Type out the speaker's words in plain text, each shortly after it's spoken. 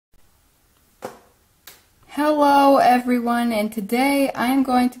Hello everyone, and today I'm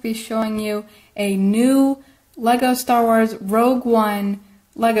going to be showing you a new LEGO Star Wars Rogue One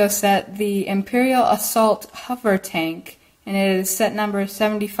LEGO set, the Imperial Assault Hovertank, and it is set number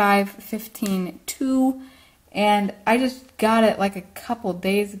 75152, and I just got it like a couple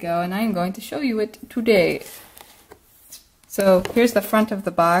days ago, and I'm going to show you it today. So here's the front of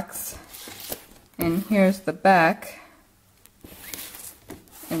the box, and here's the back,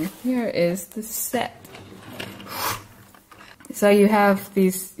 and here is the set. So you have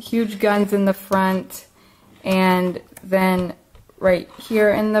these huge guns in the front, and then right here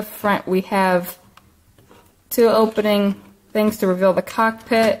in the front we have two opening things to reveal the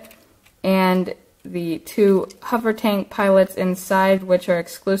cockpit and the two Hovertank pilots inside, which are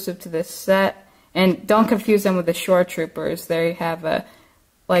exclusive to this set. And don't confuse them with the Shore Troopers. They have a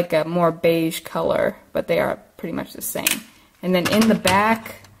more beige color, but they are pretty much the same. And then in the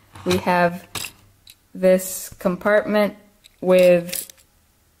back we have this compartment with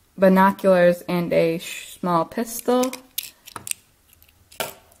binoculars and a small pistol.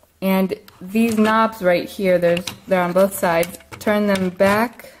 And these knobs right here, they're on both sides. Turn them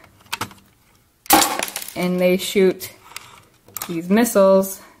back and they shoot these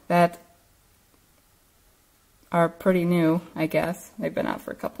missiles that are pretty new, I guess. They've been out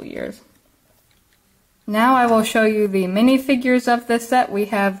for a couple years. Now I will show you the minifigures of this set. We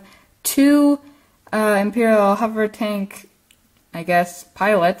have two Imperial Hovertank, I guess,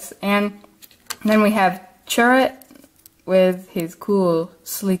 pilots, and then we have Chirrut with his cool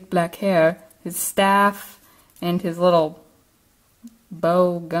sleek black hair, his staff, and his little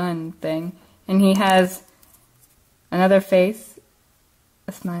bow gun thing, and he has another face,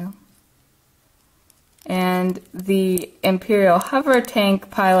 a smile. And the Imperial Hovertank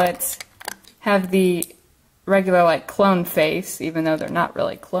pilots have the regular clone face, even though they're not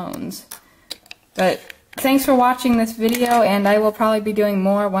really clones. But thanks for watching this video, and I will probably be doing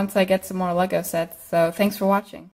more once I get some more LEGO sets, so thanks for watching.